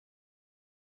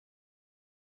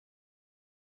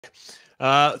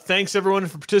Thanks everyone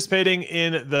for participating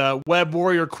in the Web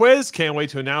Warrior quiz. Can't wait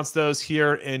to announce those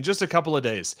here in just a couple of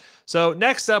days. So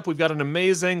next up, we've got an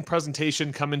amazing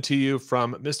presentation coming to you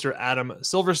from Mr. Adam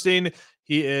Silverstein.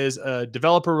 He is a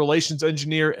developer relations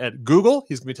engineer at Google.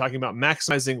 He's going to be talking about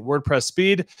maximizing WordPress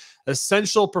speed,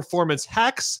 essential performance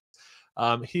hacks.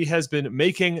 He has been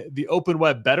making the open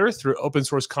web better through open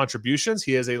source contributions.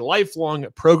 He is a lifelong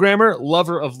programmer,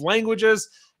 lover of languages,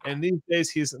 and these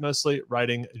days he's mostly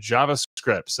writing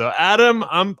JavaScript. So Adam,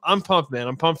 I'm pumped, man.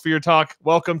 I'm pumped for your talk.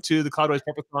 Welcome to the Cloudways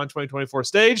Prepathon 2024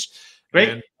 stage. Great.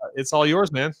 And, it's all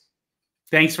yours, man.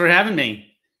 Thanks for having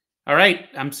me. All right.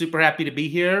 I'm super happy to be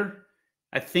here.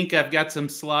 I think I've got some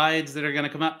slides that are going to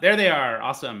come up. There they are.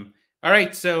 Awesome. All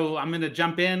right. So I'm going to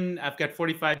jump in. I've got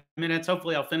 45 minutes.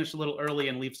 Hopefully I'll finish a little early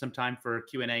and leave some time for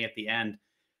Q&A at the end.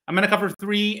 I'm going to cover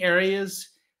 3 areas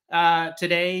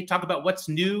today. Talk about what's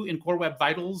new in Core Web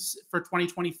Vitals for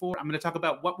 2024. I'm going to talk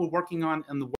about what we're working on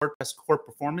in the WordPress core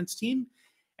performance team.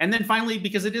 And then finally,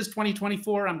 because it is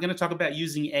 2024, I'm going to talk about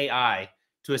using AI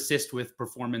to assist with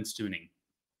performance tuning.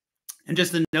 And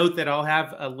just a note that I'll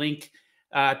have a link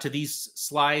to these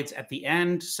slides at the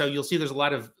end. So you'll see there's a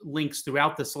lot of links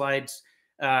throughout the slides.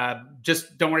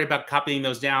 Just don't worry about copying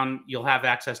those down. You'll have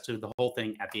access to the whole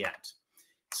thing at the end.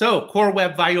 So Core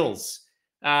Web Vitals.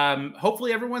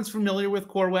 Hopefully everyone's familiar with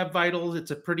Core Web Vitals. It's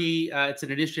a pretty, it's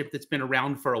an initiative that's been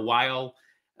around for a while.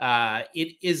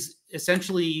 It is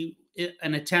essentially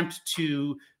an attempt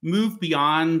to move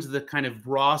beyond the kind of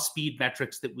raw speed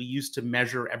metrics that we used to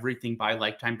measure everything by,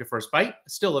 like time to first byte.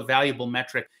 Still a valuable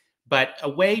metric, but a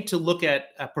way to look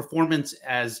at performance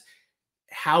as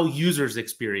how users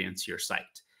experience your site.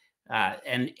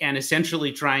 And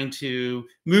essentially trying to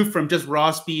move from just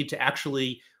raw speed to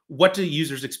actually what do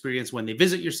users experience when they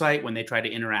visit your site, when they try to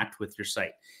interact with your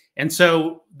site. And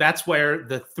so that's where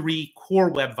the 3 Core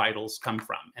Web Vitals come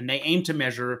from. And they aim to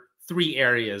measure 3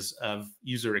 areas of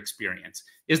user experience.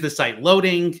 Is the site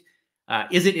loading?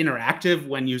 Is it interactive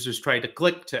when users try to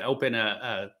click to open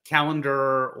a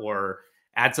calendar or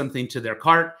add something to their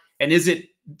cart? And is it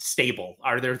stable?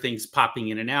 Are there things popping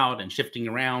in and out and shifting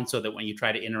around so that when you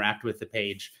try to interact with the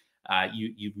page,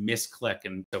 you misclick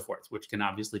and so forth, which can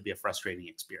obviously be a frustrating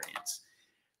experience.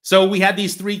 So we had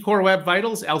these 3 Core Web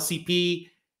Vitals, LCP,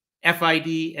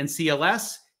 FID, and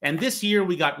CLS. And this year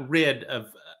we got rid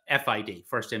of FID,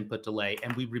 first input delay,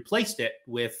 and we replaced it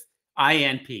with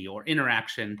INP, or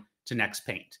interaction to next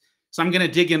paint. So I'm going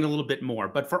to dig in a little bit more.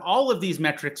 But for all of these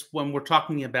metrics, when we're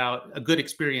talking about a good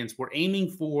experience, we're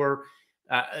aiming for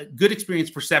a good experience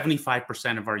for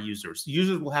 75% of our users.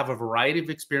 Users will have a variety of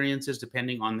experiences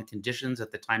depending on the conditions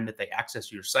at the time that they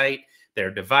access your site,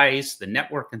 their device, the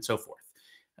network, and so forth.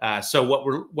 So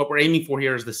what we're aiming for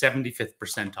here is the 75th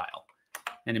percentile,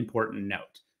 an important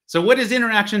note. So what is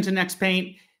interaction to next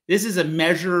paint? This is a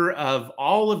measure of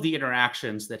all of the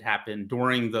interactions that happen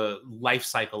during the life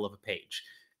cycle of a page,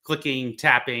 clicking,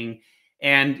 tapping,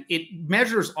 and it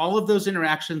measures all of those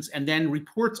interactions and then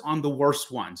reports on the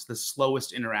worst ones, the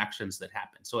slowest interactions that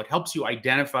happen. So it helps you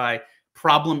identify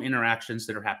problem interactions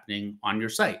that are happening on your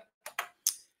site.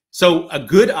 So a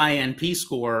good INP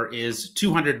score is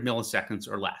 200 milliseconds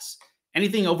or less.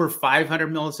 Anything over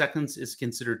 500 milliseconds is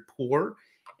considered poor.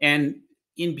 And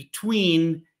in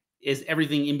between is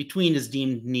everything in between is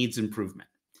deemed needs improvement.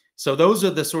 So those are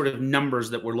the sort of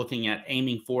numbers that we're looking at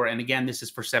aiming for. And again, this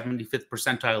is for 75th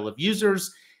percentile of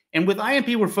users. And with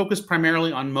INP, we're focused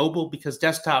primarily on mobile because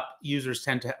desktop users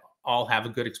tend to all have a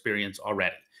good experience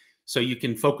already. So you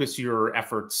can focus your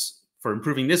efforts for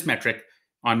improving this metric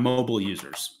on mobile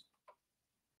users.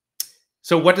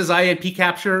 So what does INP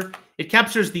capture? It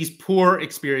captures these poor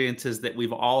experiences that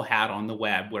we've all had on the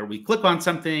web where we click on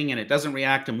something and it doesn't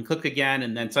react and we click again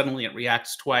and then suddenly it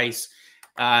reacts twice.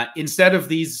 Instead of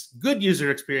these good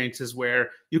user experiences where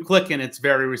you click and it's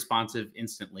very responsive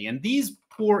instantly. And these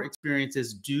poor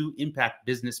experiences do impact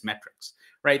business metrics,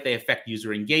 right? They affect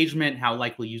user engagement, how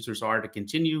likely users are to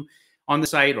continue on the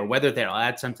site, or whether they'll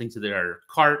add something to their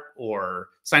cart or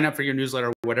sign up for your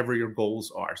newsletter, whatever your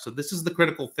goals are. So this is the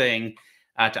critical thing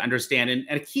to understand. And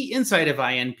a key insight of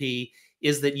INP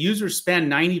is that users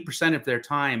spend 90% of their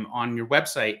time on your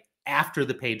website after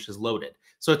the page is loaded.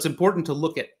 So it's important to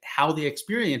look at how they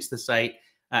experience the site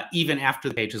even after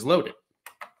the page is loaded.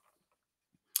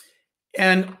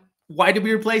 And why did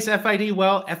we replace FID?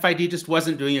 Well, FID just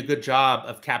wasn't doing a good job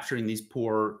of capturing these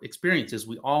poor experiences.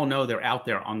 We all know they're out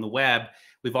there on the web.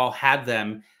 We've all had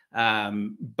them.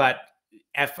 But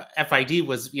FID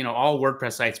was, all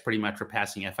WordPress sites pretty much are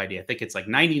passing FID. I think it's like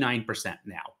 99%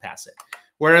 now pass it.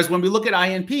 Whereas when we look at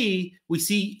INP, we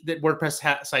see that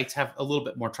WordPress sites have a little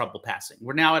bit more trouble passing.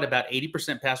 We're now at about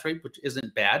 80% pass rate, which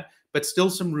isn't bad, but still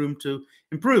some room to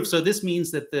improve. So this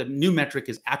means that the new metric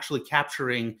is actually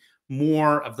capturing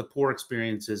more of the poor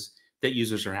experiences that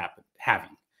users are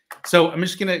having. So I'm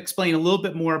just going to explain a little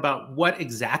bit more about what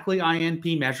exactly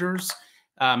INP measures.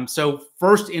 So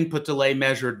first input delay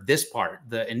measured this part,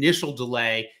 the initial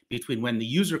delay between when the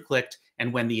user clicked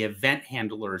and when the event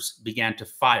handlers began to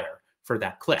fire for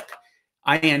that click.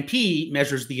 INP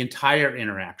measures the entire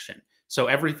interaction. So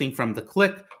everything from the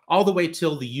click all the way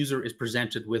till the user is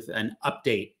presented with an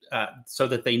update so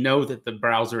that they know that the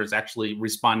browser is actually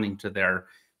responding to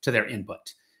their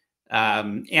input.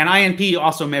 And INP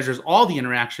also measures all the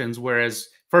interactions, whereas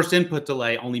first input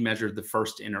delay only measured the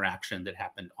first interaction that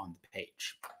happened on the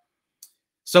page.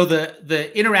 So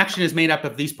the interaction is made up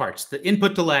of these parts: the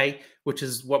input delay, which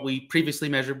is what we previously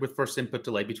measured with first input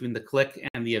delay between the click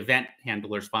and the event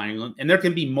handlers firing. And there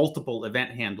can be multiple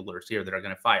event handlers here that are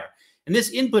going to fire. And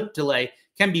this input delay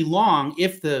can be long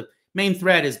if the main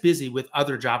thread is busy with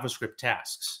other JavaScript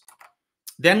tasks.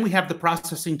 Then we have the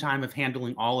processing time of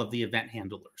handling all of the event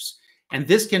handlers. And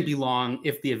this can be long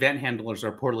if the event handlers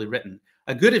are poorly written.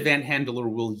 A good event handler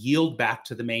will yield back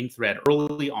to the main thread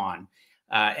early on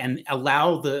and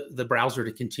allow the browser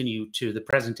to continue to the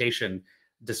presentation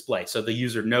display, so the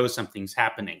user knows something's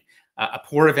happening. A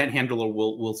poor event handler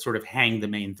will sort of hang the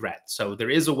main thread. So there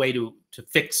is a way to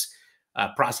fix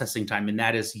processing time, and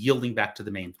that is yielding back to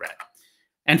the main thread.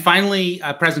 And finally,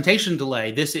 presentation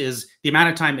delay. This is the amount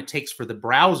of time it takes for the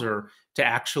browser to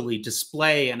actually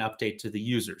display an update to the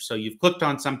user. So you've clicked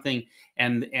on something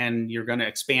and you're going to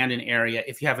expand an area.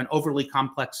 If you have an overly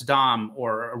complex DOM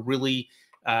or a really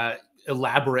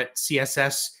elaborate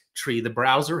CSS tree, the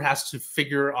browser has to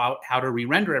figure out how to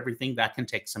re-render everything. That can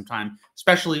take some time,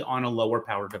 especially on a lower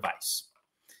power device.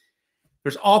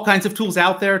 There's all kinds of tools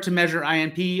out there to measure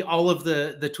INP. All of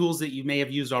the tools that you may have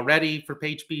used already for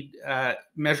page speed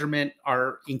measurement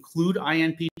include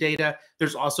INP data.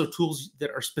 There's also tools that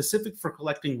are specific for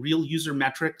collecting real user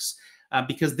metrics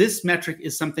because this metric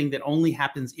is something that only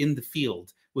happens in the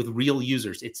field with real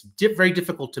users. It's very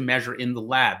difficult to measure in the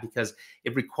lab because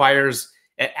it requires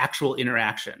actual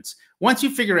interactions. Once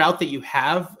you figure out that you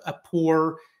have a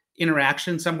poor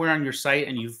interaction somewhere on your site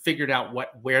and you've figured out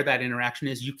where that interaction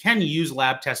is, you can use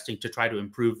lab testing to try to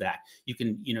improve that. You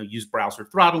can use browser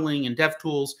throttling and dev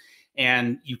tools,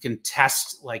 and you can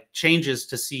test like changes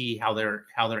to see how they're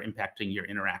impacting your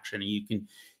interaction, and you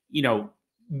can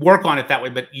work on it that way.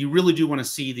 But you really do want to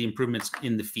see the improvements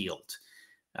in the field.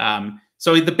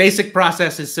 So the basic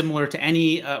process is similar to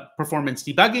any performance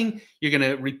debugging. You're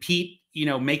going to repeat,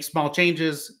 make small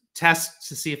changes, test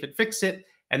to see if it fixes it,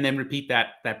 and then repeat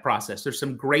that process. There's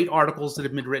some great articles that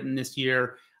have been written this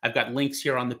year. I've got links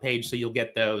here on the page, so you'll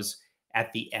get those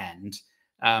at the end.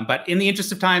 But in the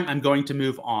interest of time, I'm going to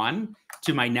move on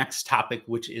to my next topic,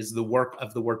 which is the work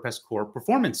of the WordPress core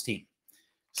performance team.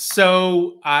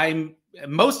 So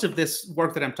most of this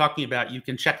work that I'm talking about, you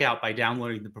can check out by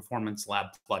downloading the Performance Lab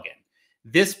plugin.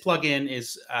 This plugin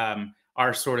is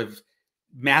our sort of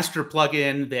master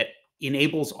plugin that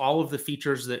enables all of the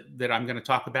features that I'm going to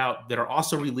talk about that are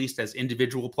also released as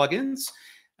individual plugins.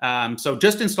 So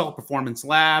just install Performance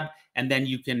Lab, and then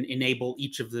you can enable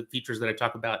each of the features that I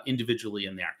talk about individually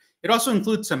in there. It also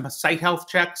includes some site health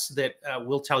checks that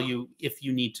will tell you if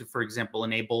you need to, for example,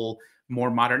 enable more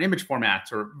modern image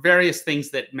formats or various things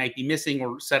that might be missing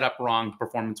or set up wrong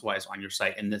performance-wise on your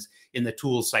site in the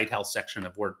tools site health section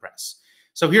of WordPress.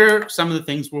 So here are some of the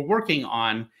things we're working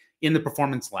on in the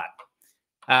Performance Lab.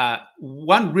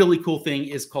 One really cool thing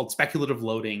is called speculative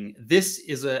loading. This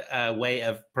is a way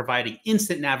of providing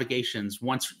instant navigations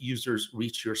once users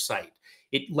reach your site.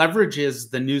 It leverages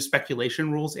the new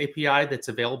speculation rules API that's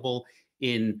available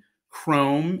in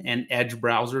Chrome and Edge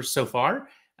browsers so far.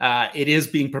 It is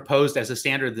being proposed as a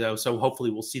standard, though, so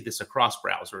hopefully we'll see this across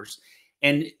browsers.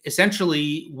 And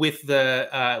essentially, with the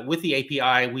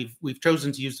API, we've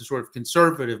chosen to use the sort of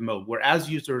conservative mode, where as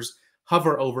users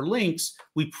hover over links,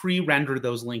 we pre-render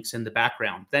those links in the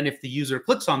background. Then if the user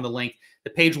clicks on the link, the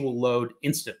page will load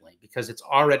instantly because it's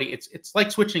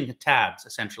like switching tabs,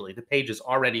 essentially. The page is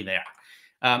already there.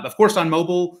 Of course, on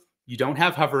mobile, you don't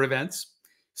have hover events.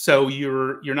 So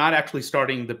you're not actually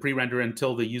starting the pre-render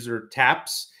until the user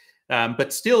taps.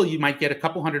 But still, you might get a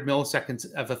couple hundred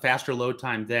milliseconds of a faster load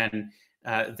time than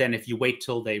if you wait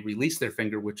till they release their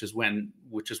finger, which is when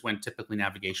typically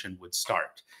navigation would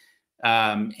start.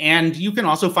 And you can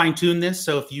also fine tune this.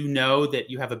 So if you know that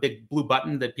you have a big blue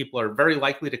button that people are very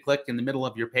likely to click in the middle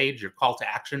of your page, your call to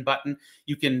action button,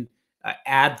 you can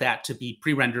add that to be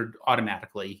pre-rendered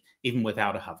automatically, even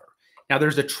without a hover. Now,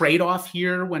 there's a trade-off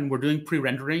here when we're doing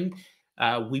pre-rendering.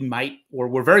 We might, or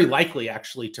we're very likely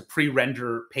actually, to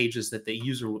pre-render pages that the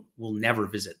user will never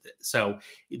visit. So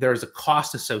there's a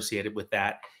cost associated with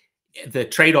that. The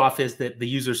trade-off is that the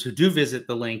users who do visit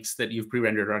the links that you've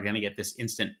pre-rendered are going to get this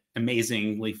instant,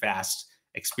 amazingly fast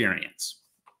experience.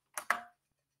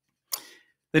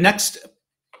 The next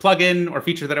plugin or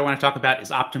feature that I want to talk about is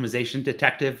Optimization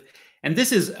Detective. And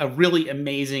this is a really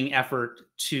amazing effort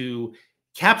to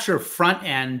capture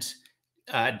front-end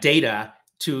data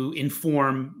to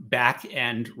inform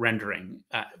back-end rendering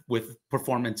with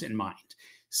performance in mind.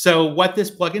 So what this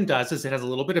plugin does is it has a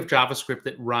little bit of JavaScript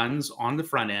that runs on the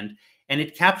front end, and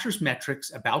it captures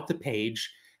metrics about the page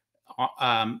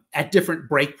at different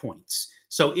breakpoints.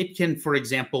 So it can, for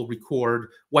example, record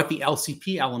what the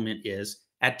LCP element is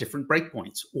at different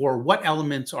breakpoints, or what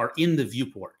elements are in the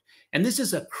viewport. And this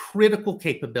is a critical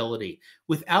capability.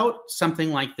 Without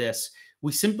something like this,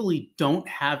 we simply don't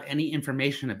have any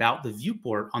information about the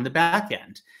viewport on the back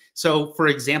end. So for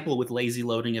example, with lazy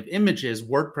loading of images,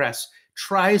 WordPress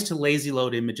tries to lazy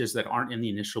load images that aren't in the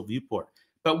initial viewport,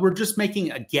 but we're just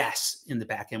making a guess in the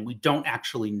back end. We don't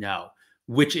actually know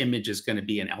which image is going to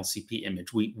be an LCP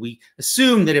image. We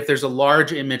assume that if there's a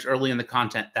large image early in the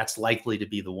content, that's likely to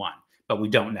be the one, but we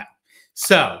don't know.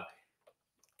 So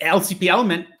LCP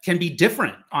element can be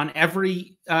different on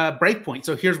every breakpoint.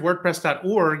 So here's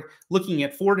WordPress.org looking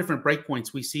at 4 different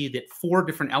breakpoints. We see that 4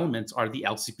 different elements are the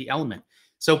LCP element.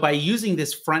 So by using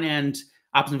this front-end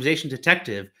optimization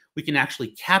detective, we can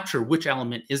actually capture which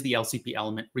element is the LCP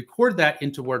element, record that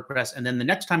into WordPress, and then the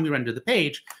next time we render the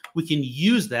page, we can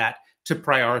use that to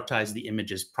prioritize the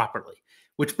images properly,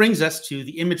 which brings us to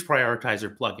the image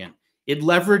prioritizer plugin. It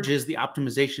leverages the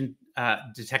optimization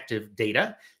detective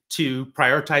data to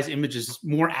prioritize images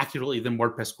more accurately than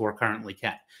WordPress core currently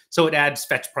can. So it adds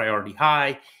fetch priority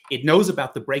high. It knows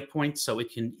about the breakpoints, so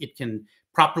it can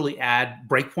properly add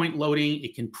breakpoint loading.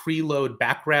 It can preload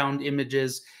background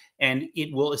images, and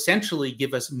it will essentially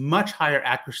give us much higher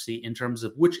accuracy in terms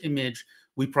of which image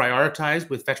we prioritize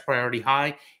with fetch priority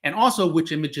high, and also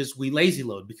which images we lazy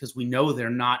load because we know they're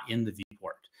not in the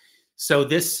viewport. So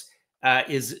this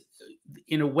is,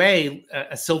 in a way,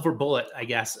 a silver bullet, I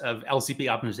guess, of LCP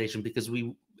optimization, because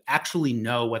we actually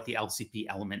know what the LCP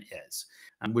element is,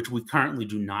 which we currently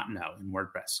do not know in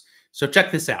WordPress. So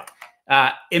check this out.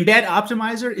 Embed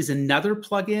Optimizer is another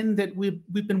plugin that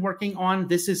we've been working on.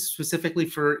 This is specifically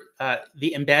for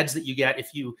the embeds that you get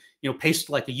if you paste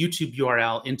like a YouTube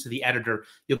URL into the editor.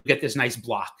 You'll get this nice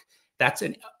block. That's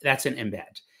an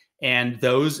embed. And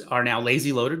those are now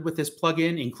lazy loaded with this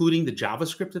plugin, including the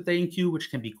JavaScript that they enqueue, which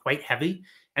can be quite heavy.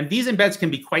 And these embeds can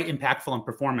be quite impactful on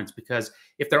performance, because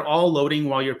if they're all loading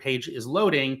while your page is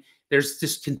loading, there's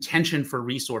this contention for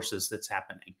resources that's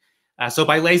happening. So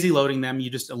by lazy loading them,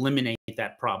 you just eliminate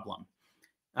that problem.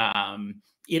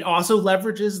 It also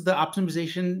leverages the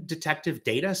optimization detective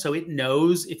data. So it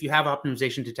knows, if you have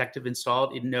optimization detective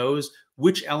installed, it knows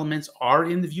which elements are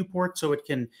in the viewport, so it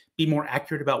can be more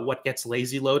accurate about what gets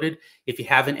lazy loaded. If you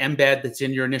have an embed that's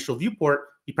in your initial viewport,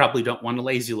 you probably don't want to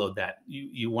lazy load that.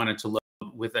 You want it to load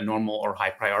with a normal or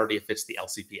high priority if it's the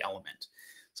LCP element.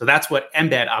 So that's what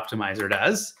Embed Optimizer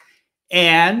does.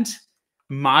 And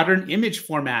modern image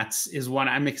formats is one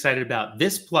I'm excited about.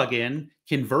 This plugin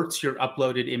converts your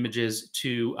uploaded images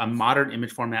to a modern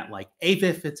image format like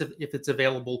AVIF if it's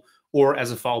available, or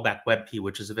as a fallback WebP,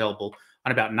 which is available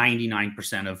on about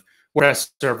 99% of WordPress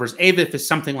servers. AVIF is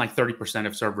something like 30%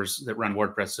 of servers that run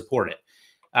WordPress support it.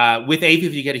 With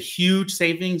AVIF, you get a huge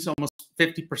savings, almost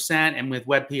 50%, and with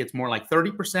WebP, it's more like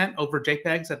 30% over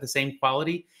JPEGs at the same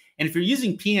quality. And if you're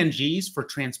using PNGs for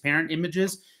transparent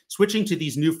images, switching to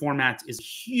these new formats is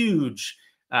huge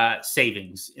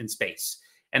savings in space.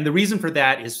 And the reason for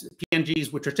that is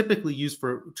PNGs, which are typically used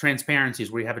for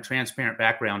transparencies where you have a transparent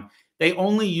background, they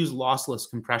only use lossless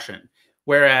compression.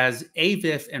 Whereas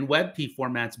AVIF and WebP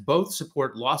formats both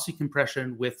support lossy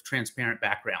compression with transparent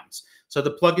backgrounds. So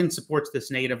the plugin supports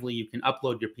this natively. You can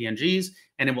upload your PNGs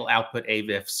and it will output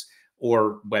AVIFs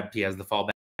or WebP as the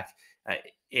fallback,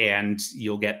 and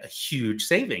you'll get a huge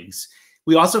savings.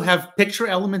 We also have picture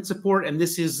element support, and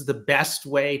this is the best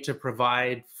way to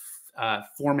provide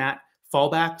format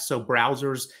fallback. So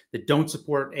browsers that don't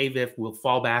support AVIF will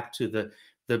fall back to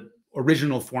the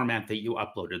original format that you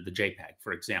uploaded, the JPEG,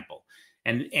 for example.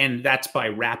 And that's by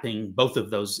wrapping both of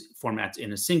those formats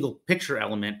in a single picture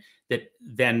element that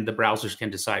then the browsers can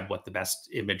decide what the best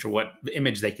image or what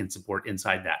image they can support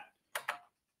inside that.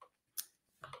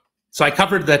 So I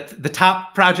covered the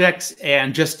top projects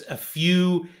and just a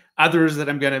few others that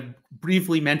I'm going to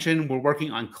briefly mention. We're working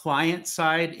on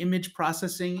client-side image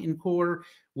processing in Core.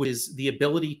 which is the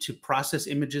ability to process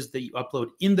images that you upload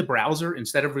in the browser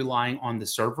instead of relying on the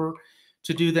server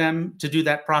to do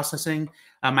that processing.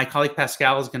 My colleague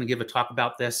Pascal is going to give a talk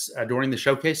about this during the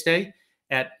showcase day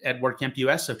at WordCamp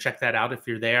US, so check that out if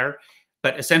you're there.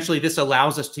 But essentially, this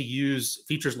allows us to use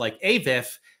features like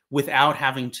AVIF without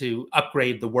having to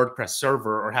upgrade the WordPress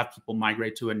server or have people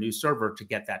migrate to a new server to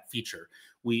get that feature.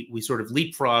 We sort of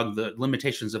leapfrog the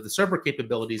limitations of the server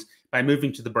capabilities by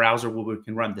moving to the browser where we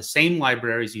can run the same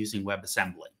libraries using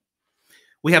WebAssembly.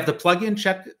 We have the plugin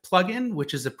check plugin,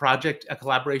 which is a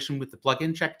collaboration with the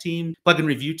plugin check team, plugin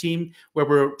review team, where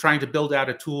we're trying to build out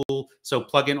a tool so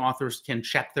plugin authors can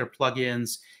check their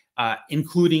plugins,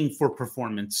 including for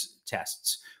performance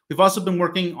tests. We've also been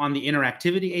working on the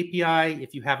interactivity API.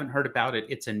 If you haven't heard about it,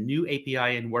 it's a new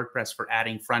API in WordPress for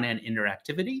adding front-end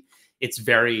interactivity. It's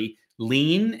very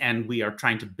lean, and we are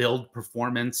trying to build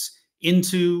performance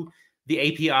into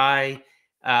the API.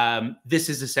 This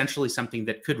is essentially something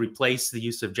that could replace the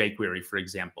use of jQuery, for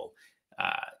example.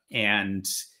 And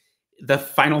the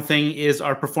final thing is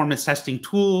our performance testing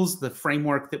tools, the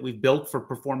framework that we've built for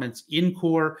performance in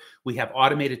core. We have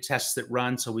automated tests that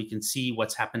run so we can see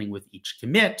what's happening with each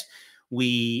commit.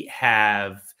 We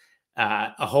have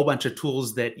a whole bunch of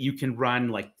tools that you can run,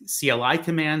 like CLI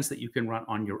commands that you can run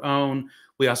on your own.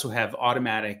 We also have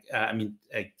automatic,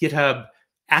 GitHub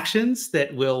actions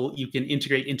that you can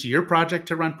integrate into your project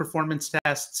to run performance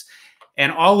tests.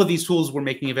 And all of these tools we're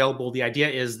making available. The idea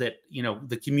is that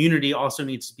the community also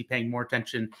needs to be paying more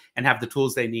attention and have the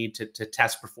tools they need to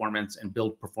test performance and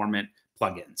build performant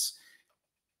plugins.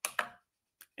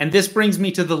 And this brings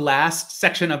me to the last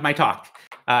section of my talk,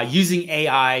 using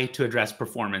AI to address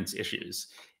performance issues.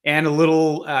 And a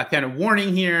little kind of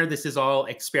warning here: this is all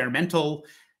experimental.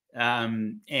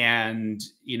 And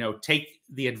take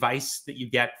the advice that you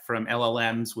get from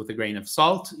LLMs with a grain of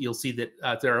salt. You'll see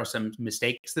that there are some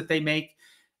mistakes that they make.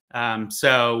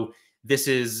 So this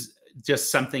is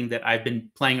just something that I've been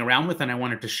playing around with, and I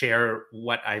wanted to share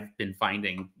what I've been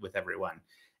finding with everyone,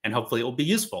 and hopefully it will be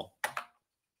useful.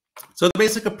 So the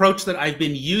basic approach that I've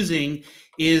been using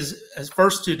is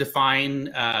first to define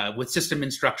with system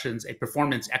instructions a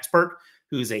performance expert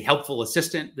who's a helpful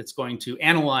assistant that's going to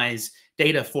analyze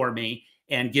data for me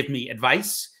and give me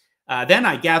advice. Then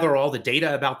I gather all the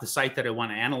data about the site that I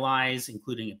want to analyze,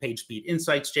 including a page speed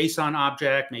insights JSON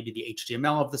object, maybe the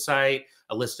HTML of the site,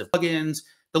 a list of plugins.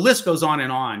 The list goes on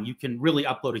and on. You can really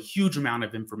upload a huge amount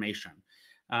of information.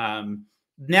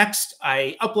 Next,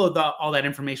 I upload all that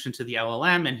information to the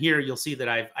LLM, and here you'll see that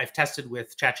I've tested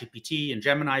with ChatGPT and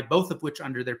Gemini, both of which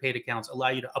under their paid accounts allow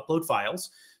you to upload files.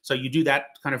 So you do that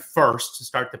kind of first to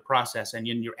start the process, and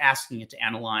you're asking it to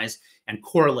analyze and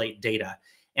correlate data.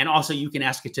 And also you can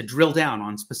ask it to drill down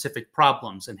on specific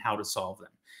problems and how to solve them.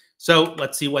 So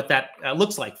let's see what that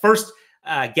looks like. First,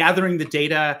 gathering the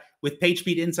data with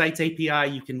PageSpeed Insights API,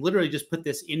 you can literally just put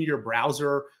this in your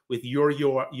browser with your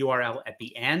URL at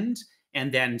the end, and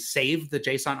then save the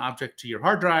JSON object to your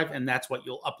hard drive, and that's what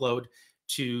you'll upload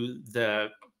to the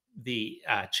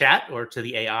chat or to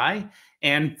the AI.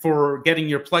 And for getting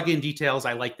your plugin details,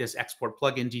 I like this export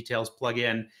plugin details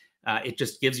plugin. It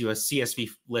just gives you a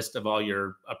CSV list of all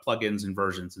your plugins and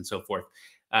versions and so forth.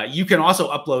 You can also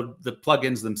upload the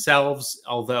plugins themselves,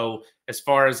 although as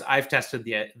far as I've tested,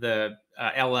 the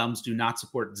LLMs do not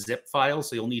support zip files,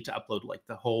 so you'll need to upload like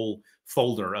the whole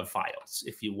folder of files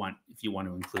if you want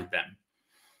to include them.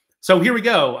 So here we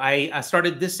go. I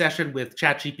started this session with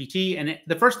ChatGPT, and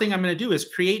the first thing I'm going to do is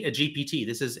create a GPT.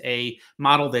 This is a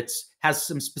model that has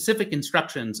some specific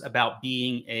instructions about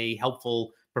being a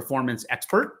helpful performance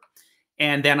expert.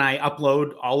 And then I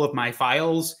upload all of my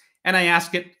files, and I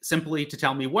ask it simply to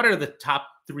tell me what are the top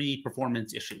 3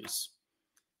 performance issues.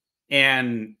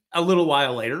 And a little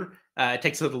while later, it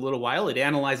takes it a little while, it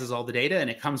analyzes all the data, and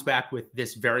it comes back with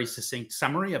this very succinct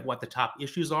summary of what the top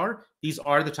issues are. These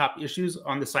are the top issues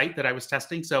on the site that I was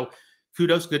testing. So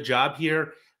kudos, good job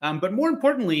here. But more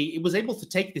importantly, it was able to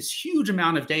take this huge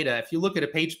amount of data. If you look at a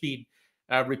PageSpeed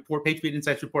report, PageSpeed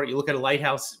Insights report, you look at a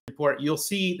Lighthouse report, you'll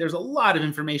see there's a lot of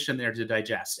information there to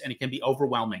digest, and it can be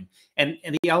overwhelming. And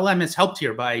the LLM has helped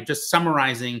here by just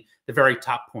summarizing the very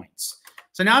top points.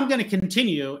 So now I'm going to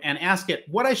continue and ask it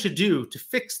what I should do to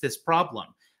fix this problem.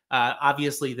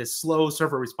 Obviously, this slow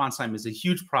server response time is a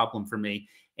huge problem for me,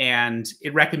 and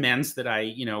it recommends that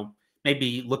I,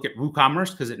 maybe look at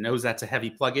WooCommerce because it knows that's a heavy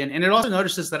plugin, and it also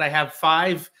notices that I have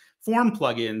 5 form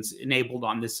plugins enabled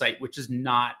on this site, which is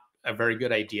not a very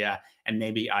good idea, and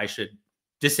maybe I should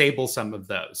disable some of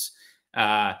those.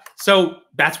 So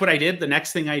that's what I did. The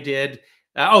next thing I did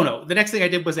Oh no, the next thing I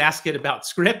did was ask it about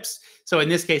scripts. So in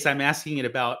this case, I'm asking it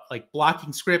about like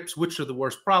blocking scripts, which are the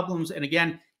worst problems. And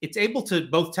again, it's able to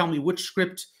both tell me which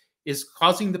script is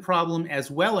causing the problem as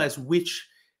well as which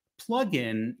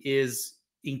plugin is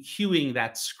enqueuing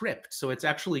that script. So it's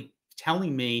actually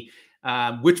telling me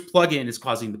which plugin is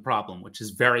causing the problem, which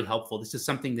is very helpful. This is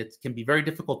something that can be very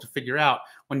difficult to figure out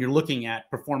when you're looking at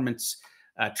performance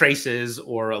traces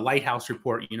or a Lighthouse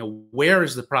report. You know, where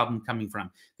is the problem coming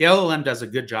from? The LLM does a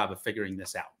good job of figuring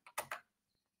this out.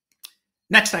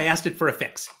 Next, I asked it for a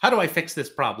fix. How do I fix this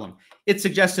problem? It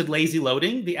suggested lazy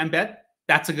loading the embed.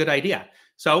 That's a good idea.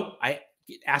 So I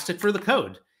asked it for the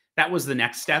code. That was the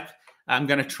next step. I'm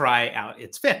going to try out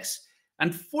its fix.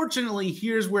 Unfortunately,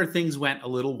 here's where things went a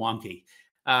little wonky.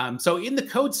 So in the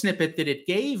code snippet that it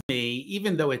gave me,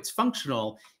 even though it's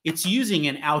functional, it's using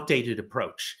an outdated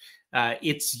approach.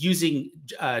 It's using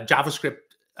JavaScript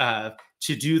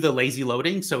to do the lazy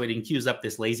loading. So it enqueues up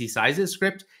this lazy sizes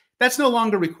script. That's no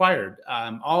longer required.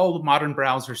 All modern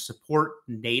browsers support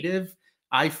native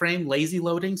iframe lazy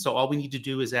loading. So all we need to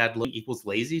do is add equals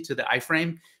lazy to the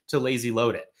iframe to lazy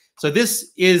load it. So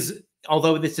this is,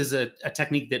 although this is a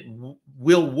technique that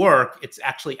will work, it's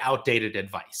actually outdated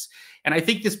advice. And I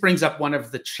think this brings up one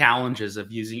of the challenges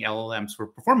of using LLMs for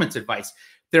performance advice.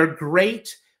 They're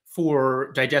great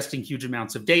for digesting huge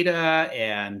amounts of data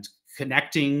and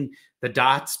connecting the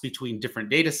dots between different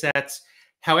data sets.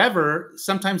 However,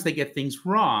 sometimes they get things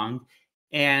wrong.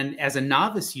 And as a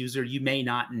novice user, you may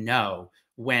not know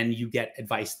when you get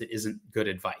advice that isn't good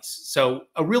advice. So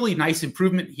a really nice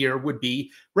improvement here would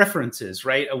be references,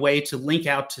 right? A way to link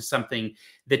out to something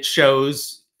that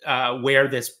shows where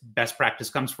this best practice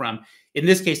comes from. In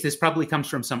this case, this probably comes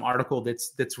from some article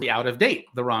that's really out of date,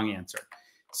 the wrong answer.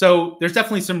 So there's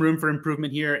definitely some room for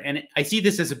improvement here. And I see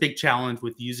this as a big challenge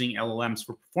with using LLMs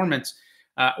for performance,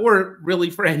 or really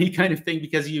for any kind of thing,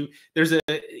 because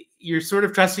you're sort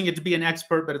of trusting it to be an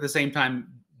expert, but at the same time,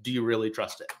 do you really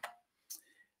trust it?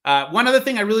 One other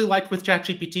thing I really liked with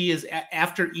ChatGPT is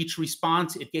after each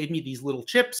response, it gave me these little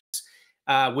chips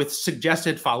with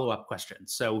suggested follow-up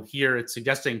questions. So here it's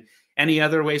suggesting any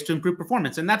other ways to improve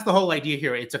performance. And that's the whole idea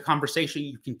here. It's a conversation.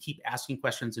 You can keep asking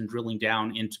questions and drilling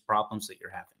down into problems that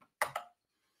you're having.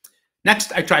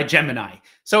 Next, I tried Gemini.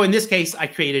 So in this case, I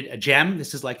created a gem.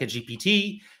 This is like a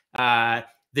GPT.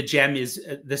 The gem is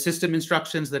the system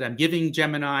instructions that I'm giving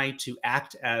Gemini to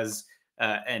act as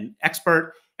an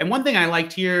expert. And one thing I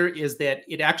liked here is that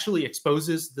it actually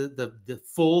exposes the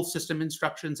full system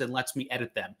instructions and lets me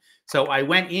edit them. So I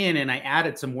went in and I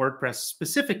added some WordPress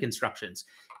specific instructions,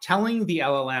 telling the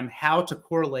LLM how to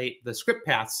correlate the script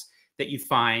paths that you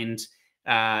find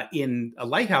in a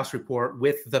Lighthouse report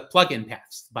with the plugin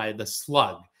paths by the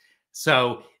slug.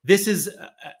 So this is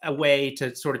a way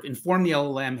to sort of inform the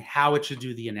LLM how it should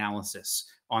do the analysis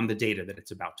on the data that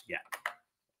it's about to get.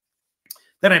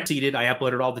 Then I proceeded, I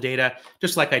uploaded all the data,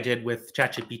 just like I did with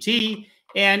ChatGPT,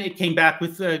 and it came back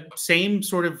with the same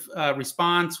sort of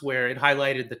response where it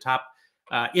highlighted the top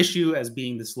issue as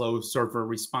being the slow server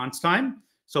response time.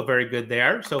 So very good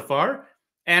there so far.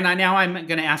 And now I'm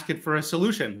going to ask it for a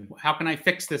solution. How can I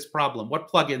fix this problem? What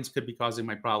plugins could be causing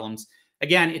my problems?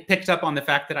 Again, it picked up on the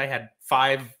fact that I had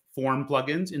 5 form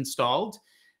plugins installed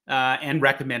and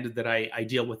recommended that I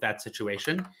deal with that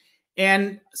situation.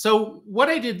 And so what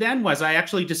I did then was I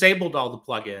actually disabled all the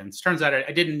plugins. Turns out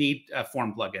I didn't need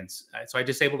form plugins. So I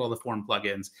disabled all the form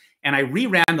plugins and I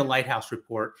reran the Lighthouse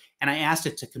report and I asked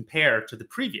it to compare to the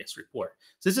previous report.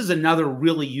 So this is another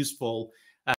really useful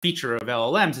feature of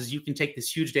LLMs is you can take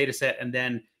this huge data set and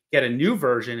then get a new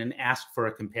version and ask for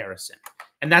a comparison.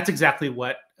 And that's exactly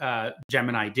what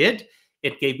Gemini did.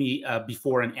 It gave me a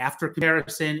before and after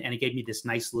comparison, and it gave me this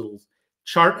nice little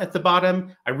chart at the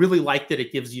bottom. I really like that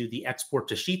it gives you the export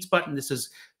to Sheets button. This is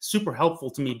super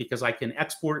helpful to me because I can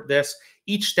export this.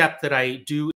 Each step that I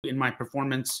do in my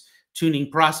performance tuning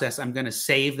process, I'm going to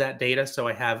save that data so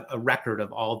I have a record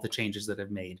of all of the changes that I've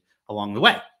made along the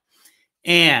way.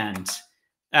 And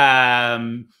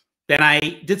then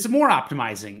I did some more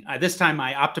optimizing. This time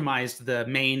I optimized the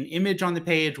main image on the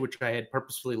page, which I had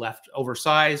purposefully left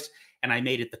oversized, and I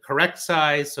made it the correct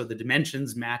size so the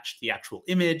dimensions matched the actual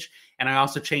image. And I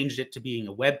also changed it to being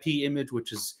a WebP image,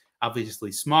 which is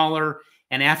obviously smaller.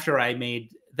 And after I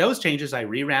made those changes, I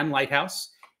reran Lighthouse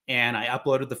and I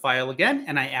uploaded the file again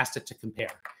and I asked it to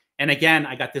compare. And again,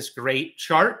 I got this great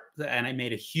chart and I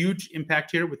made a huge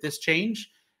impact here with this change.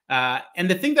 And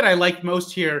the thing that I liked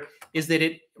most here is that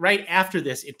it right after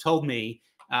this, it told me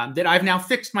that I've now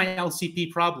fixed my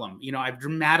LCP problem. You know, I've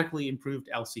dramatically improved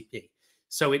LCP.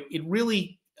 So it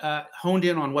really honed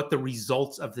in on what the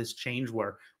results of this change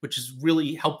were, which is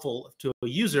really helpful to a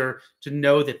user to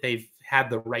know that they've had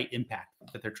the right impact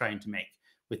that they're trying to make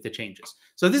with the changes.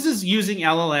 So this is using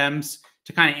LLMs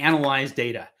to kind of analyze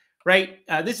data, right?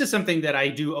 This is something that I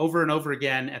do over and over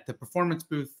again at the performance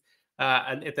booth,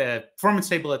 at the performance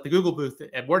table at the Google booth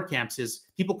at WordCamps. Is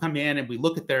people come in and we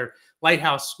look at their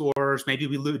Lighthouse scores, maybe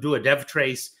we do a dev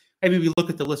trace, maybe we look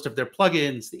at the list of their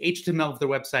plugins, the HTML of their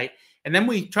website, and then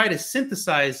we try to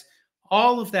synthesize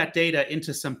all of that data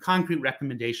into some concrete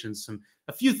recommendations,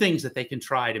 a few things that they can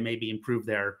try to maybe improve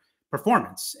their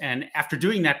performance. And after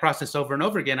doing that process over and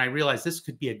over again, I realized this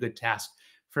could be a good task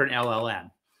for an LLM.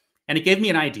 And it gave me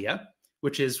an idea,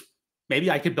 which is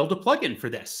maybe I could build a plugin for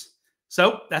this.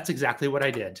 So that's exactly what I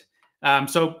did.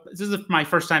 So this is my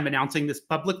first time announcing this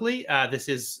publicly. This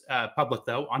is public,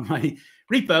 though, on my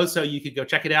repo, so you could go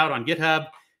check it out on GitHub.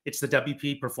 It's the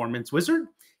WP Performance Wizard.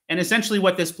 And essentially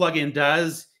what this plugin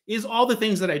does is all the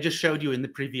things that I just showed you in the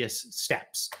previous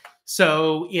steps.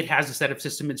 So it has a set of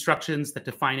system instructions that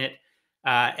define it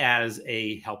as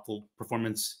a helpful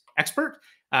performance expert.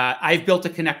 I've built a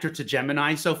connector to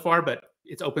Gemini so far, but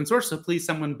it's open source, so please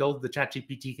someone build the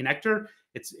ChatGPT connector.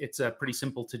 It's pretty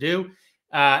simple to do.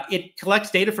 It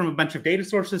collects data from a bunch of data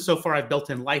sources. So far, I've built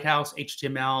in Lighthouse,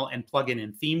 HTML, and plugin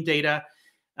and theme data.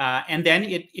 And then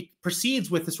it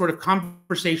proceeds with a sort of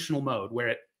conversational mode where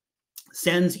it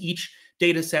sends each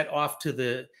data set off to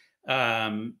the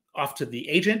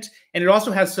agent. And it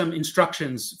also has some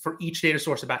instructions for each data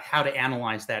source about how to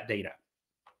analyze that data.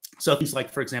 So things like,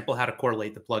 for example, how to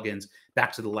correlate the plugins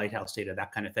back to the Lighthouse data,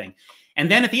 that kind of thing. And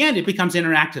then at the end, it becomes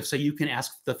interactive. So you can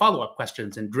ask the follow-up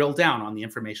questions and drill down on the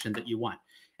information that you want.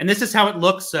 And this is how it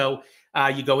looks. So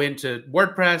you go into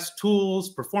WordPress, Tools,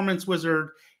 Performance Wizard,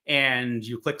 and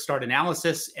you click Start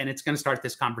Analysis, and it's going to start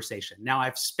this conversation. Now,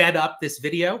 I've sped up this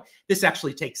video. This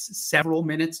actually takes several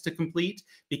minutes to complete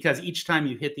because each time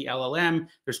you hit the LLM,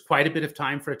 there's quite a bit of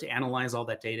time for it to analyze all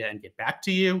that data and get back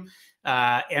to you.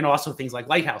 And also things like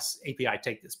Lighthouse API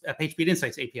PageSpeed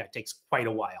Insights API takes quite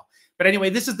a while. But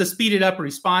anyway, this is the speeded up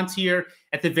response here.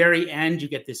 At the very end, you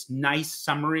get this nice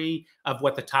summary of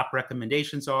what the top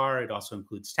recommendations are. It also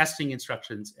includes testing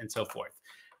instructions and so forth.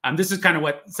 This is kind of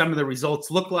what some of the results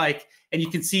look like. And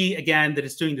you can see, again, that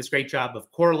it's doing this great job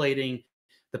of correlating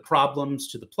the problems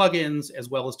to the plugins as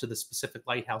well as to the specific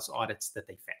Lighthouse audits that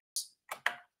they fix.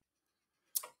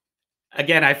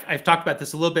 Again, I've talked about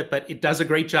this a little bit, but it does a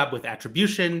great job with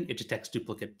attribution. It detects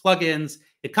duplicate plugins.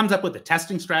 It comes up with a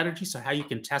testing strategy, so how you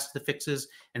can test the fixes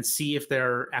and see if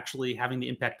they're actually having the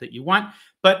impact that you want.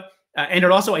 And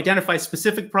it also identifies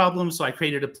specific problems. So I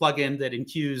created a plugin that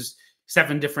enqueues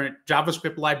 7 different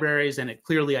JavaScript libraries, and it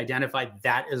clearly identified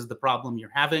that is the problem you're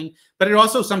having. But it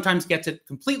also sometimes gets it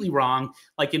completely wrong,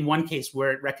 like in one case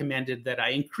where it recommended that I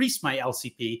increase my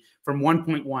LCP from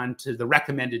 1.1 to the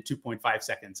recommended 2.5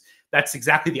 seconds. That's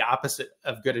exactly the opposite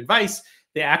of good advice.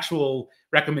 The actual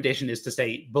recommendation is to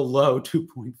stay below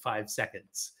 2.5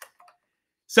 seconds.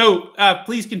 So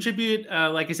please contribute.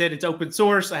 Like I said, it's open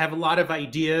source. I have a lot of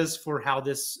ideas for how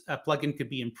this plugin could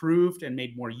be improved and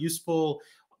made more useful,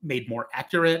 made more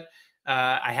accurate.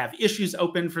 I have issues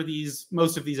open for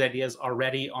most of these ideas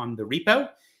already on the repo.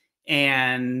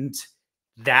 And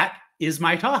that is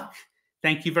my talk.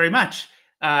 Thank you very much.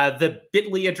 The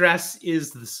bit.ly address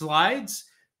is the slides.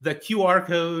 The QR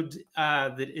code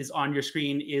that is on your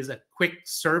screen is a quick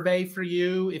survey for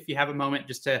you, if you have a moment,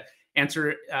 just to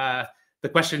answer the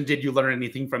question, did you learn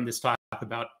anything from this talk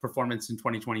about performance in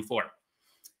 2024?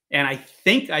 And I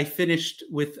think I finished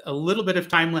with a little bit of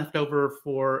time left over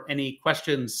for any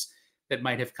questions that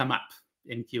might have come up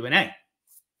in Q&A.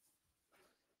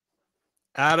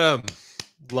 Adam,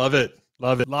 love it.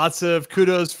 Love it. Lots of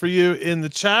kudos for you in the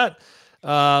chat.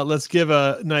 Let's give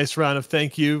a nice round of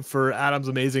thank you for Adam's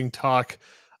amazing talk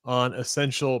on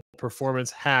essential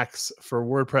performance hacks for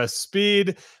WordPress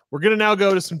speed. We're going to now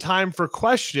go to some time for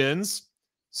questions.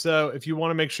 So if you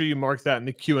want to make sure you mark that in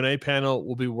the Q&A panel,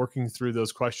 we'll be working through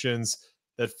those questions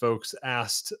that folks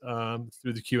asked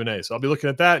through the Q&A. So I'll be looking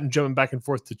at that and jumping back and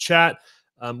forth to chat.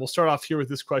 We'll start off here with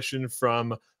this question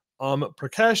from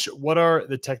Prakash. What are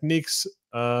the techniques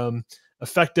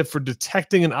effective for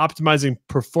detecting and optimizing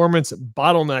performance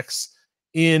bottlenecks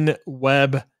in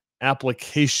web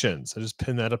applications? I just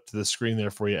pinned that up to the screen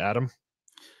there for you, Adam.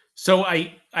 So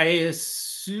I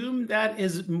assume that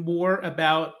is more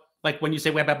about, like, when you say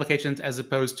web applications as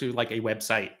opposed to like a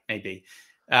website, maybe.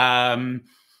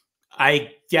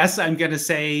 I guess I'm going to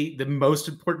say the most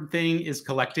important thing is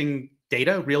collecting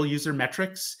data, real user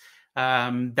metrics.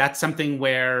 That's something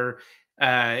where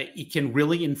it can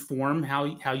really inform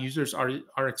how users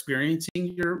are experiencing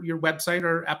your website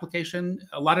or application.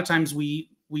 A lot of times we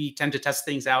tend to test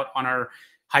things out on our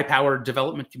high-powered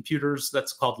development computers.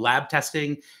 That's called lab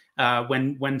testing.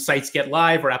 When sites get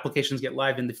live or applications get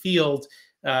live in the field,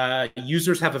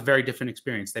 users have a very different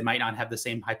experience. They might not have the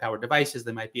same high-powered devices.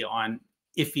 They might be on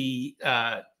iffy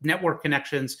network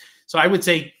connections. So I would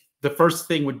say the first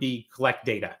thing would be collect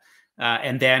data.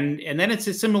 And then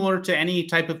it's similar to any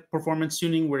type of performance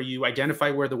tuning where you identify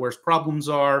where the worst problems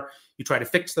are, you try to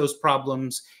fix those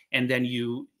problems, and then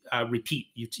you repeat.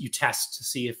 You test to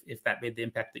see if that made the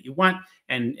impact that you want,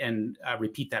 and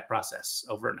repeat that process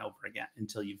over and over again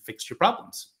until you fix your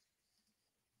problems.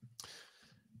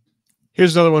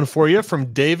 Here's another one for you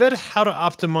from David. How to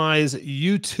optimize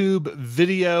YouTube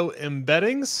video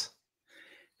embeddings?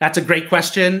 That's a great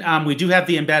question. We do have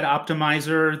the embed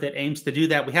optimizer that aims to do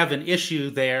that. We have an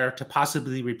issue there to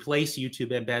possibly replace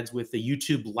YouTube embeds with the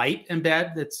YouTube Lite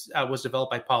embed that was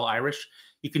developed by Paul Irish.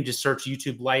 You can just search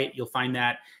YouTube Lite. You'll find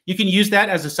that. You can use that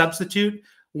as a substitute.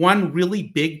 One really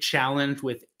big challenge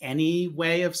with any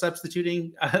way of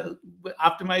substituting,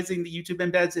 optimizing the YouTube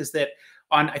embeds is that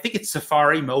on, I think it's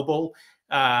Safari mobile,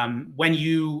 when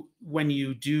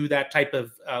you do that type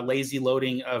of lazy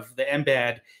loading of the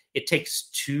embed, it takes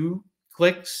 2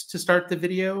 clicks to start the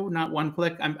video, not 1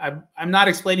 click. I'm not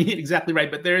explaining it exactly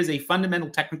right, but there is a fundamental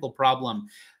technical problem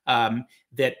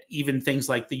that even things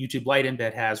like the YouTube Lite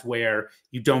embed has, where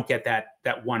you don't get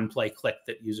that 1 play click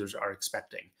that users are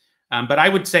expecting. But I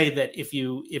would say that if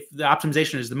the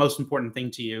optimization is the most important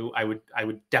thing to you, I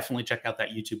would definitely check out that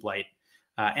YouTube Lite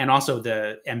and also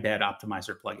the embed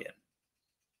optimizer plugin.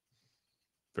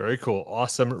 Very cool.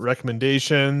 Awesome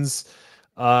recommendations.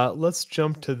 Let's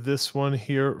jump to this one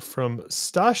here from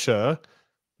Stasha.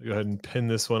 Go ahead and pin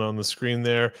this one on the screen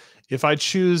there. If I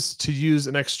choose to use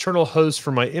an external host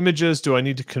for my images, do I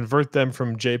need to convert them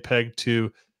from JPEG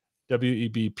to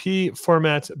WEBP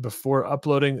format before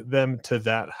uploading them to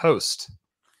that host?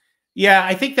 Yeah,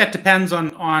 I think that depends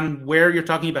on where you're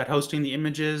talking about hosting the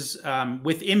images.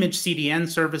 With image CDN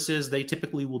services, they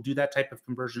typically will do that type of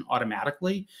conversion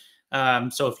automatically.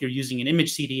 So if you're using an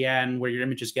image CDN where your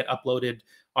images get uploaded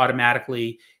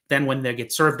automatically, then when they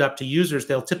get served up to users,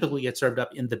 they'll typically get served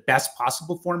up in the best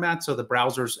possible format. So the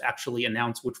browsers actually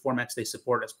announce which formats they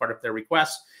support as part of their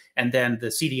request. And then the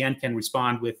CDN can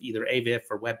respond with either AVIF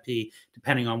or WebP,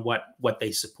 depending on what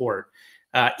they support.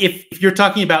 If you're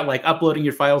talking about like uploading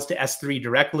your files to S3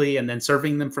 directly and then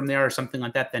serving them from there or something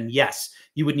like that, then yes,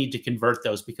 you would need to convert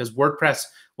those, because WordPress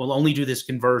will only do this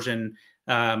conversion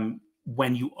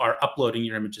when you are uploading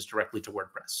your images directly to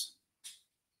WordPress.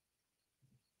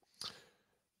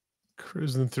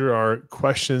 Cruising through our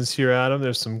questions here, Adam.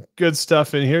 There's some good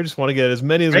stuff in here. Just want to get as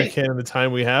many as we can in the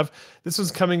time we have. This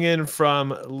one's coming in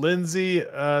from Lindsay,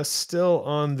 still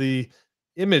on the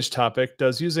image topic.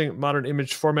 Does using modern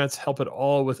image formats help at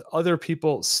all with other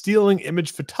people stealing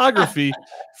image photography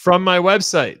from my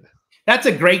website? That's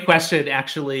a great question,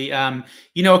 actually.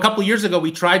 You know, a couple of years ago,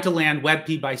 we tried to land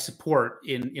WebP by support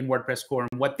in WordPress core.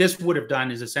 And what this would have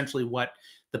done is essentially what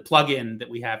the plugin that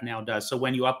we have now does. So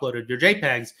when you uploaded your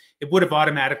JPEGs, it would have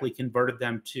automatically converted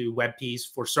them to WebPs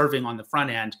for serving on the front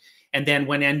end. And then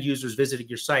when end users visited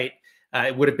your site,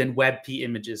 it would have been WebP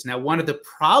images. Now, one of the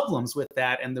problems with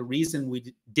that, and the reason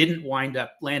we didn't wind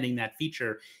up landing that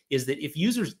feature, is that if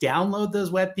users download those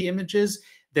WebP images,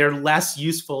 they're less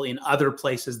useful in other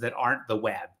places that aren't the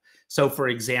web. So for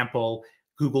example,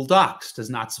 Google Docs does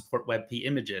not support WebP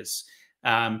images.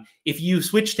 If you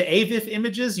switch to AVIF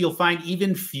images, you'll find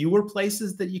even fewer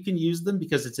places that you can use them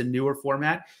because it's a newer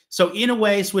format. So in a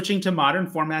way, switching to modern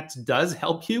formats does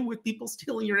help you with people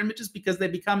stealing your images because they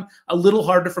become a little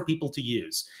harder for people to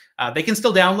use. They can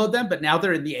still download them, but now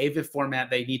they're in the AVIF format.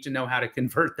 They need to know how to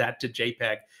convert that to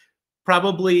JPEG.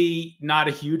 Probably not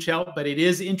a huge help, but it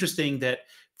is interesting that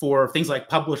for things like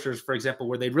publishers, for example,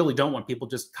 where they really don't want people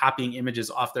just copying images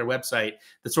off their website,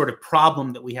 the sort of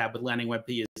problem that we have with landing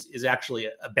WebP is actually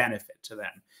a benefit to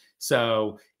them.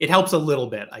 So it helps a little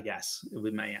bit, I guess,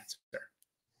 with my answer.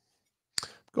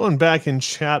 Going back in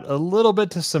chat a little bit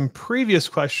to some previous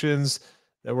questions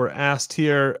that were asked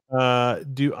here.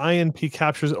 Do INP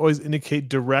captures always indicate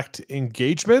direct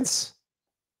engagements?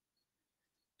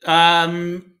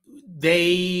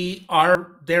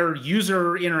 They're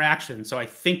user interaction. So I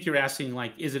think you're asking,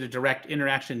 like, is it a direct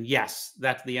interaction? Yes,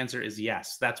 the answer is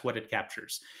yes. That's what it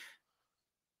captures.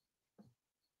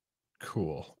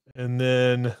 Cool. And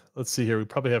then let's see here. We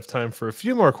probably have time for a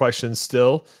few more questions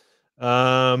still.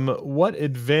 What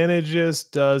advantages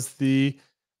does the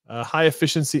high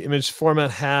efficiency image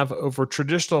format have over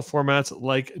traditional formats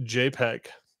like JPEG?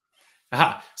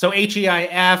 So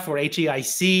HEIF or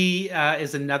HEIC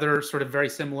is another sort of very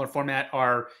similar format.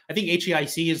 I think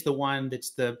HEIC is the one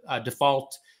that's the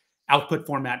default output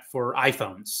format for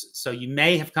iPhones. So you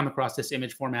may have come across this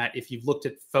image format if you've looked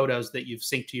at photos that you've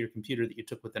synced to your computer that you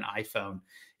took with an iPhone.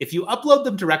 If you upload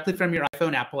them directly from your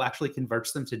iPhone, Apple actually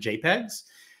converts them to JPEGs.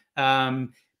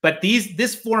 But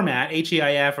this format,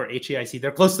 HEIF or HEIC,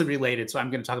 they're closely related. So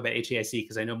I'm going to talk about HEIC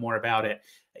because I know more about it,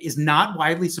 is not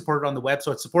widely supported on the web.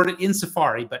 So it's supported in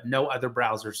Safari, but no other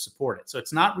browsers support it. So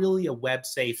it's not really a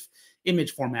web-safe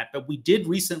image format. But we did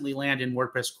recently land in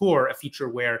WordPress core a feature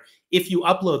where if you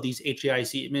upload these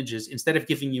HEIC images, instead of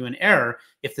giving you an error,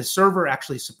 if the server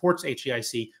actually supports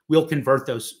HEIC, we'll convert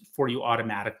those for you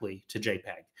automatically to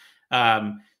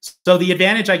JPEG. So the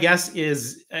advantage, I guess,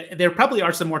 is there probably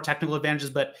are some more technical advantages,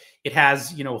 but it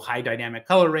has, high dynamic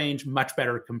color range, much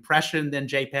better compression than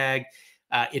JPEG.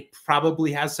 It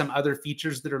probably has some other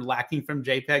features that are lacking from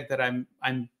JPEG that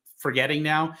I'm forgetting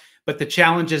now. But the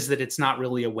challenge is that it's not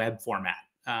really a web format.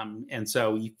 And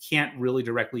so you can't really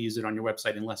directly use it on your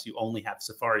website unless you only have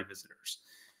Safari visitors.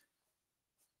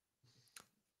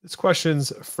 This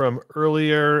question's from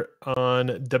earlier on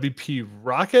WP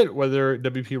Rocket, whether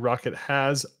WP Rocket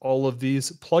has all of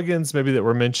these plugins maybe that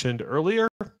were mentioned earlier.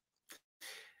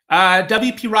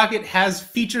 WP Rocket has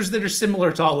features that are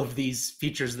similar to all of these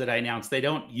features that I announced. They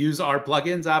don't use our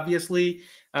plugins, obviously.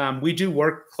 We do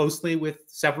work closely with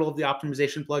several of the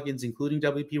optimization plugins, including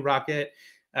WP Rocket.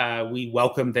 We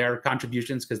welcome their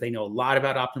contributions because they know a lot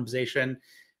about optimization.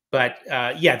 But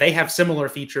yeah, they have similar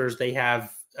features they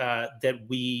have that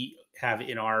we have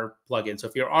in our plugin. So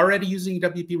if you're already using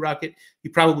WP Rocket, you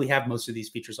probably have most of these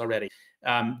features already.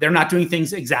 They're not doing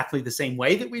things exactly the same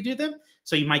way that we do them.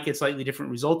 So you might get slightly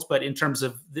different results, but in terms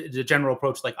of the general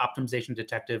approach, like Optimization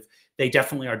Detective, they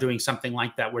definitely are doing something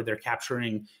like that where they're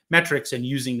capturing metrics and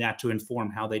using that to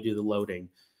inform how they do the loading.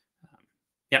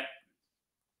 Yep.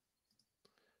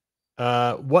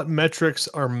 What metrics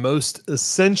are most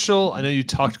essential? I know you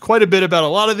talked quite a bit about a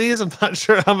lot of these. I'm not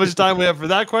sure how much time we have for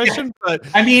that question, but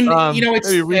I mean, it's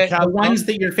the ones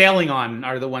that you're failing on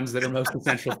are the ones that are most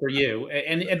essential for you.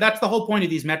 And that's the whole point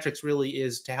of these metrics really,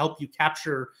 is to help you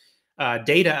capture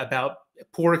data about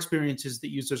poor experiences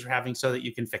that users are having so that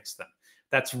you can fix them.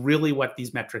 That's really what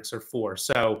these metrics are for.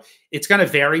 So it's going to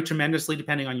vary tremendously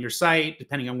depending on your site,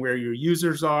 depending on where your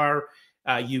users are.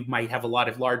 You might have a lot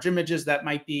of large images that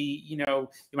might be, you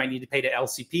might need to pay to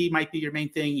LCP might be your main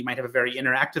thing. You might have a very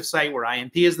interactive site where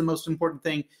INP is the most important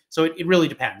thing. So it really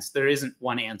depends. There isn't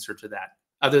one answer to that,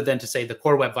 other than to say the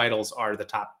core web vitals are the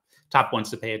top ones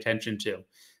to pay attention to.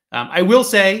 I will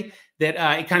say that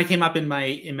it kind of came up in my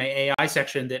AI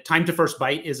section that time to first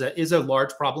byte is a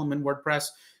large problem in WordPress.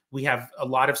 We have a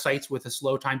lot of sites with a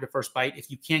slow time to first byte.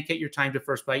 If you can't get your time to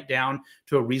first byte down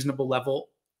to a reasonable level,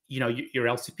 your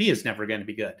LCP is never going to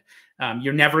be good.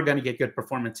 You're never going to get good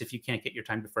performance if you can't get your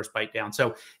time to first byte down.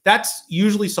 So that's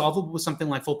usually solvable with something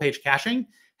like full page caching.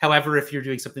 However, if you're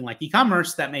doing something like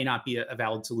e-commerce, that may not be a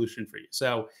valid solution for you.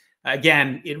 So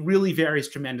again, it really varies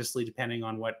tremendously depending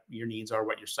on what your needs are,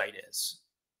 what your site is.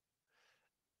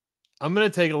 I'm going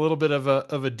to take a little bit of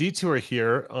a detour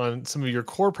here on some of your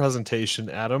core presentation,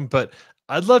 Adam, but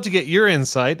I'd love to get your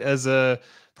insight as a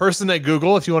person at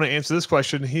Google. If you want to answer this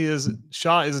question,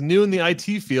 Shah is new in the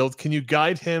IT field. Can you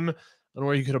guide him on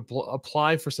where you could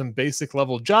apply for some basic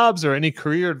level jobs, or any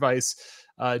career advice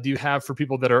do you have for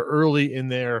people that are early in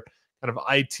their kind of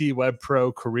IT web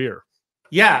pro career?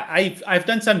 Yeah, I've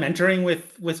done some mentoring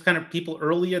with kind of people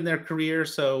early in their career,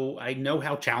 so I know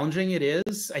how challenging it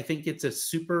is. I think it's a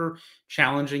super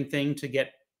challenging thing to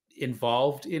get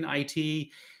involved in IT.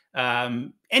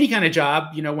 Any kind of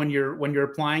job, when you're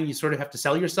applying, you sort of have to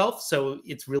sell yourself. So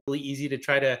it's really easy to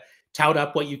try to tout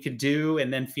up what you can do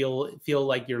and then feel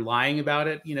like you're lying about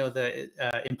it. The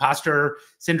imposter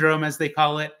syndrome, as they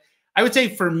call it. I would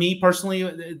say for me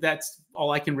personally, that's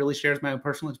all I can really share is my own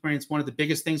personal experience. One of the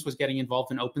biggest things was getting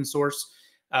involved in open source.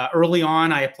 Early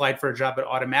on, I applied for a job at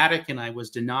Automatic and I was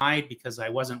denied because I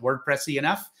wasn't WordPressy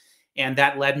enough. And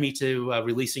that led me to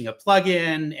releasing a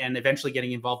plugin and eventually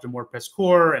getting involved in WordPress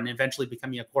core and eventually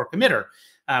becoming a core committer,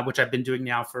 which I've been doing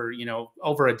now for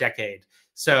over a decade.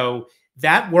 So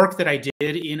that work that I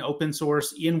did in open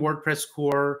source in WordPress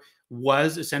core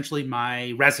was essentially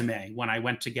my resume when I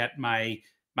went to get my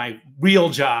real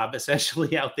job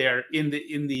essentially out there in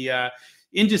the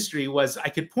industry. Was I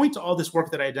could point to all this work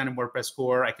that I had done in WordPress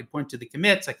core. I could point to the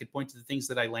commits. I could point to the things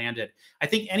that I landed. I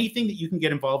think anything that you can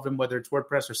get involved in, whether it's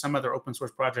WordPress or some other open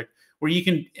source project where you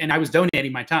can, and I was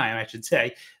donating my time, I should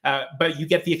say, but you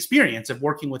get the experience of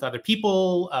working with other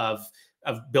people, of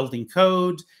building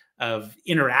code,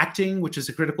 interacting, which is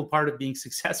a critical part of being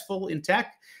successful in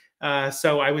tech.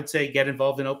 So I would say get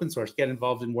involved in open source, get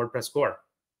involved in WordPress core.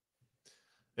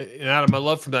 And Adam, I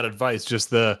love from that advice, just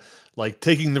the like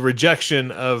taking the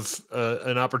rejection of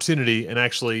an opportunity and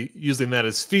actually using that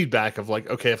as feedback of like,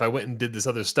 okay, if I went and did this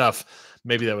other stuff,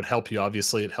 maybe that would help you.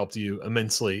 Obviously, it helped you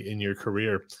immensely in your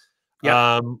career.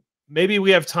 Yep. Maybe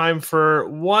we have time for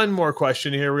one more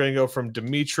question here. We're going to go from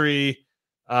Dimitri.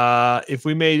 If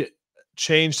we made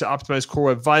change to optimize Core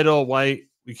Web Vital, why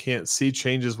we can't see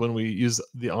changes when we use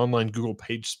the online Google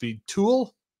PageSpeed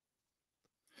tool?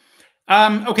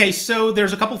 Okay, so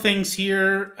there's a couple things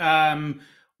here.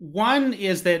 One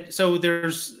is that, so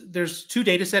there's two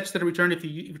data sets that are returned. If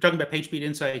you're talking about PageSpeed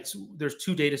Insights, there's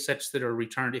two data sets that are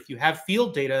returned. If you have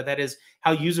field data, that is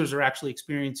how users are actually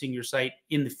experiencing your site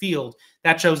in the field,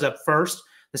 that shows up first.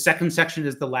 The second section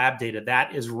is the lab data.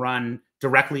 That is run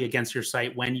directly against your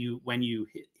site when you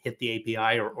hit the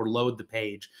API or load the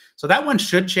page. So that one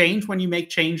should change when you make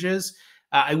changes.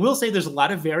 I will say there's a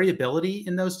lot of variability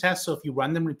in those tests. So if you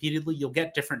run them repeatedly, you'll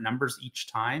get different numbers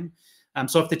each time.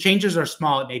 So if the changes are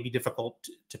small, it may be difficult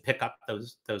to pick up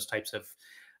those types of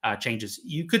changes.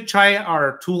 You could try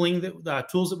our tooling, the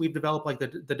tools that we've developed, like the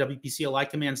WP CLI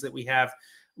commands that we have.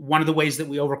 One of the ways that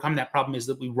we overcome that problem is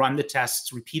that we run the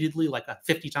tests repeatedly, like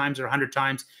 50 times or 100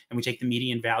 times, and we take the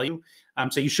median value.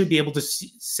 So you should be able to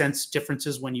sense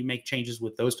differences when you make changes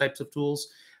with those types of tools.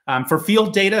 For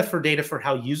field data, for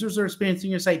how users are experiencing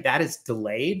your site, that is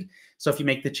delayed. So if you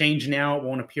make the change now, it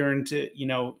won't appear into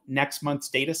next month's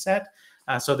data set.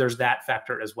 So there's that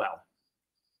factor as well.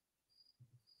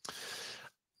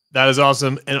 That is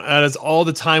awesome. And that is all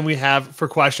the time we have for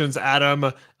questions,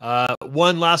 Adam.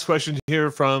 One last question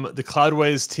here from the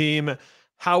Cloudways team.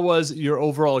 How was your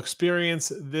overall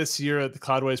experience this year at the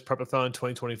Cloudways Prepathon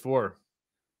 2024?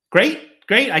 Great.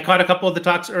 I caught a couple of the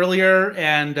talks earlier,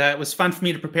 and it was fun for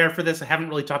me to prepare for this. I haven't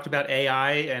really talked about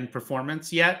AI and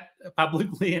performance yet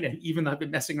publicly, and even though I've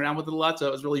been messing around with it a lot, so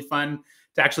it was really fun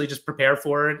to actually just prepare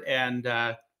for it. And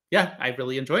yeah, I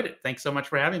really enjoyed it. Thanks so much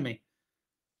for having me.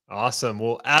 Awesome.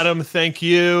 Well, Adam, thank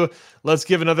you. Let's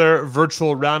give another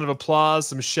virtual round of applause,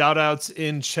 some shout outs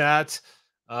in chat.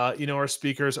 Our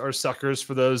speakers are suckers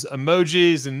for those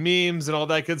emojis and memes and all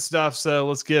that good stuff. So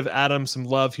let's give Adam some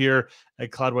love here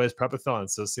at Cloudways Prepathon.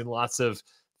 So seeing lots of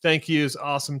thank yous,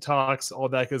 awesome talks, all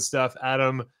that good stuff.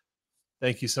 Adam,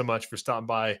 thank you so much for stopping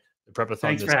by the Prepathon.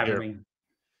 Thanks for having me.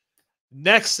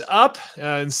 Next up,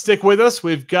 and stick with us,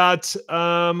 we've got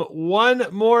one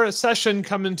more session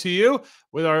coming to you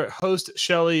with our host,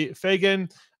 Shelly Fagan.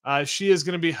 She is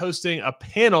going to be hosting a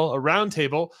panel, a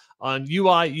roundtable on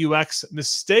UI, UX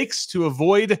mistakes to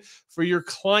avoid for your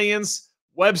client's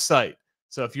website.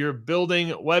 So if you're building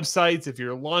websites, if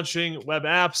you're launching web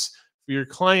apps for your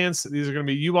clients, these are going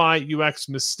to be UI, UX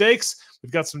mistakes.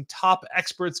 We've got some top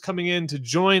experts coming in to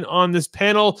join on this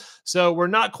panel. So we're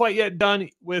not quite yet done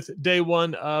with day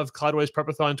one of Cloudways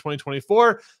Prepathon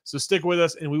 2024. So stick with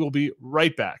us and we will be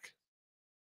right back.